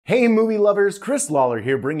Hey movie lovers, Chris Lawler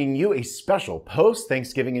here bringing you a special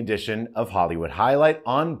post-Thanksgiving edition of Hollywood Highlight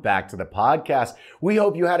on Back to the Podcast. We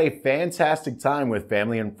hope you had a fantastic time with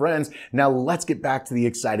family and friends. Now let's get back to the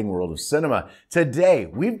exciting world of cinema. Today,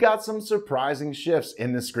 we've got some surprising shifts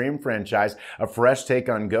in the Scream franchise, a fresh take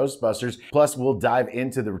on Ghostbusters, plus we'll dive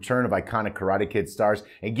into the return of iconic Karate Kid stars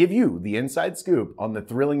and give you the inside scoop on the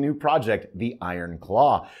thrilling new project, The Iron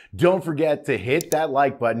Claw. Don't forget to hit that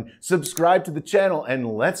like button, subscribe to the channel, and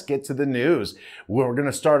let's get to the news. We're going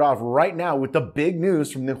to start off right now with the big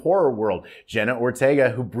news from the horror world. Jenna Ortega,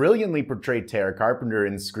 who brilliantly portrayed Tara Carpenter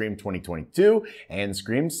in Scream 2022 and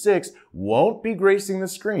Scream 6, won't be gracing the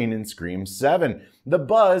screen in Scream 7. The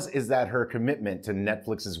buzz is that her commitment to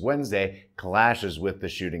Netflix's Wednesday clashes with the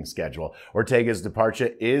shooting schedule. Ortega's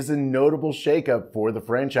departure is a notable shakeup for the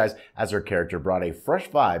franchise as her character brought a fresh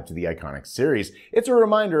vibe to the iconic series. It's a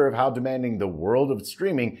reminder of how demanding the world of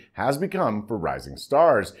streaming has become for rising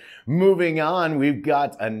stars. Moving on, we've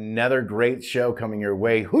got another great show coming your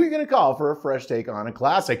way. Who are you going to call for a fresh take on a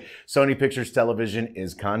classic? Sony Pictures Television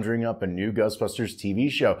is conjuring up a new Ghostbusters TV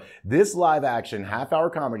show. This live-action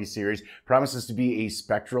half-hour comedy series promises to be a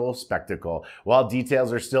spectral spectacle. While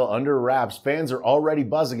details are still under wraps, fans are already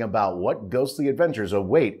buzzing about what ghostly adventures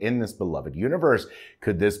await in this beloved universe.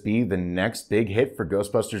 Could this be the next big hit for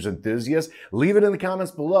Ghostbusters enthusiasts? Leave it in the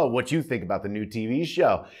comments below what you think about the new TV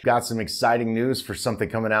show. Got some exciting news for something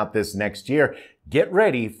coming out this next year. Get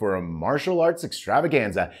ready for a martial arts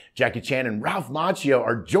extravaganza. Jackie Chan and Ralph Macchio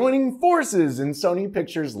are joining forces in Sony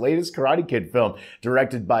Pictures' latest Karate Kid film,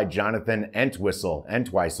 directed by Jonathan Entwistle.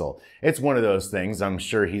 It's one of those things. I'm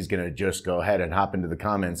sure he's going to just go ahead and hop into the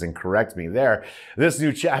comments and correct me there. This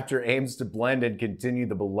new chapter aims to blend and continue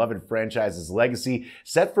the beloved franchise's legacy.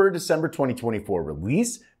 Set for a December 2024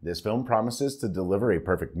 release, this film promises to deliver a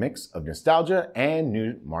perfect mix of nostalgia and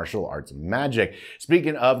new martial arts magic.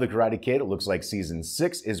 Speaking of the Karate Kid, it looks like season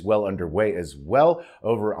 6 is well underway as well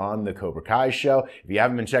over on the Cobra Kai show. If you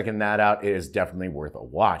haven't been checking that out, it is definitely worth a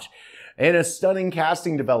watch. In a stunning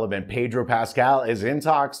casting development, Pedro Pascal is in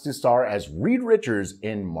talks to star as Reed Richards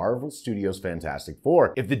in Marvel Studios' Fantastic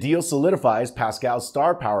Four. If the deal solidifies, Pascal's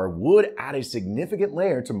star power would add a significant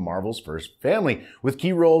layer to Marvel's first family. With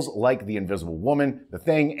key roles like the Invisible Woman, The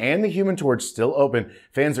Thing, and the Human Torch still open,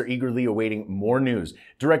 fans are eagerly awaiting more news.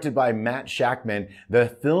 Directed by Matt Shakman, the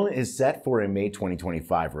film is set for a May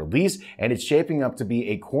 2025 release, and it's shaping up to be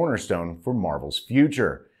a cornerstone for Marvel's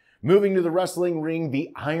future. Moving to the wrestling ring,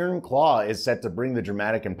 The Iron Claw is set to bring the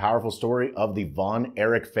dramatic and powerful story of the Von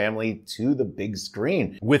Erich family to the big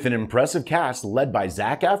screen, with an impressive cast led by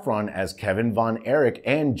Zac Efron as Kevin Von Erich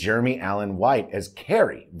and Jeremy Allen White as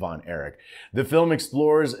Kerry Von Erich. The film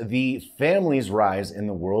explores the family's rise in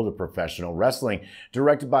the world of professional wrestling.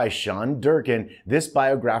 Directed by Sean Durkin, this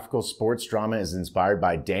biographical sports drama is inspired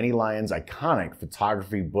by Danny Lyon's iconic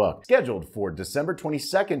photography book. Scheduled for December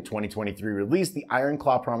 22nd, 2023 release, The Iron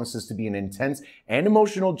Claw promises to be an intense and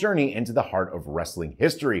emotional journey into the heart of wrestling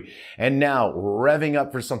history. And now, revving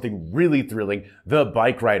up for something really thrilling, The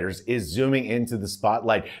Bike Riders is zooming into the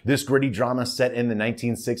spotlight. This gritty drama set in the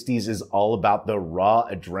 1960s is all about the raw,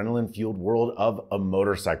 adrenaline-fueled world of a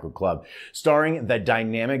motorcycle club. Starring the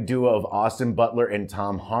dynamic duo of Austin Butler and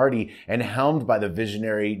Tom Hardy, and helmed by the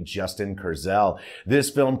visionary Justin Kurzel. This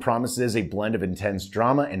film promises a blend of intense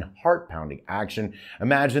drama and heart-pounding action.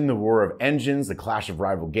 Imagine the roar of engines, the clash of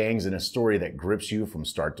rival gangs, in a story that grips you from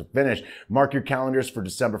start to finish. Mark your calendars for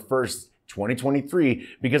December 1st, 2023,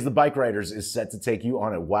 because The Bike Riders is set to take you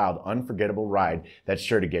on a wild, unforgettable ride that's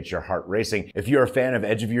sure to get your heart racing. If you're a fan of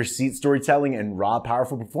edge-of-your-seat storytelling and raw,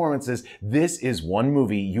 powerful performances, this is one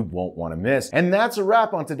movie you won't want to miss. And that's a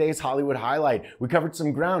wrap on today's Hollywood Highlight. We covered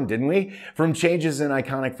some ground, didn't we? From changes in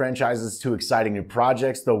iconic franchises to exciting new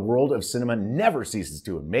projects, the world of cinema never ceases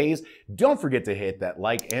to amaze. Don't forget to hit that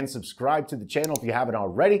like and subscribe to the channel if you haven't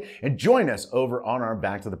already, and join us over on our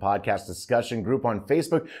Back to the Podcast discussion group on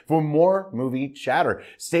Facebook for more movie chatter.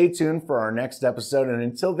 Stay tuned for our next episode, and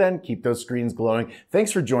until then, keep those screens glowing.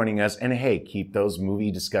 Thanks for joining us, and hey, keep those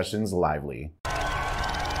movie discussions lively.